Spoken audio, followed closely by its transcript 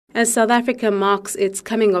As South Africa marks its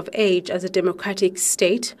coming of age as a democratic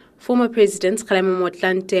state, former Presidents Kgalema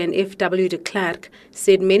Motlanthe and F.W. de Klerk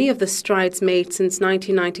said many of the strides made since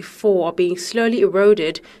 1994 are being slowly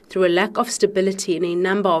eroded through a lack of stability in a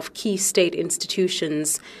number of key state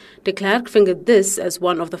institutions. De Klerk fingered this as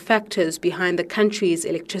one of the factors behind the country's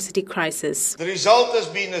electricity crisis. The result has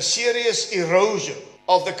been a serious erosion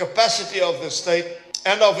of the capacity of the state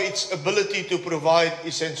and of its ability to provide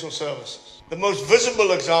essential services. The most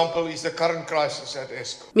visible example is the current crisis at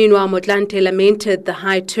Eskom. Meanwhile, Motlanthe lamented the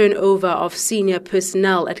high turnover of senior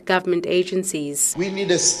personnel at government agencies. We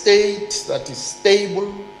need a state that is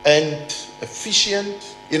stable and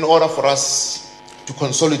efficient in order for us to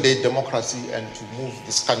consolidate democracy and to move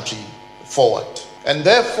this country forward. And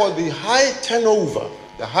therefore, the high turnover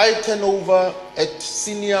at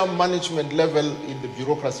senior management level in the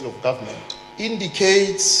bureaucracy of government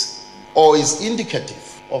indicates or is indicative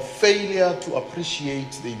of failure to appreciate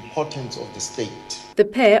the importance of the state. The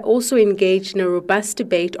pair also engaged in a robust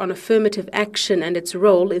debate on affirmative action and its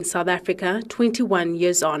role in South Africa 21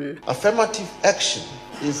 years on. Affirmative action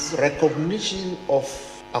is recognition of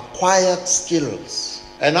acquired skills.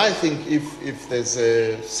 And I think if there's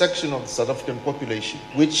a section of the South African population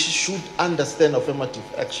which should understand affirmative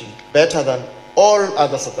action better than all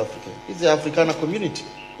other South Africans, it's the Afrikaner community.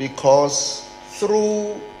 Because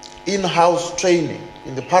through in-house training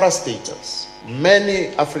in the parastatals,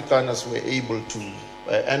 many Afrikaners were able to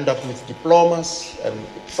end up with diplomas and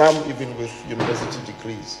some even with university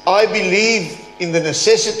degrees. I believe in the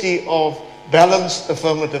necessity of balanced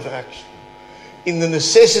affirmative action, in the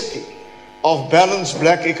necessity of balanced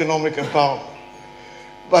black economic empowerment.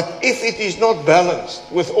 But if it is not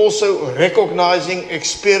balanced with also recognizing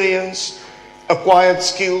experience, acquired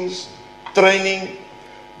skills, training,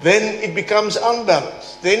 then it becomes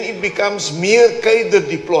unbalanced. Then it becomes mere cadre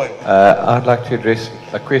deployment. I'd like to address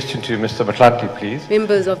a question to Mr. Motlanthe, please.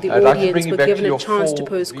 Members of the audience were given a chance to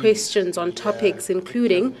pose questions on topics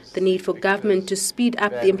including the need for government to speed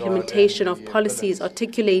up the implementation of policies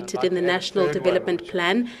articulated in the National Development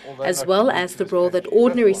Plan, as well as the role that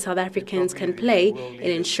ordinary South Africans can play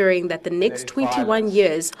in ensuring that the next 21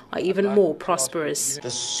 years are even more prosperous.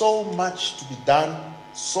 There's so much to be done,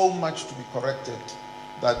 so much to be corrected,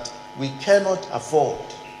 that we cannot afford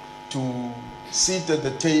to sit at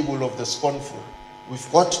the table of the scornful.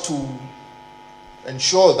 We've got to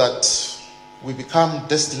ensure that we become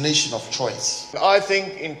destination of choice. I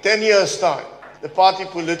think in 10 years' time, the party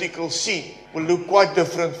political scene will look quite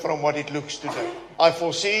different from what it looks today. I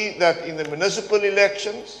foresee that in the municipal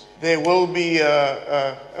elections, there will be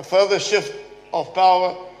a further shift of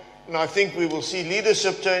power, and I think we will see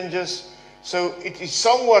leadership changes. So it is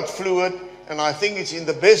somewhat fluid, and I think it's in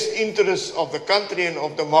the best interest of the country and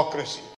of democracy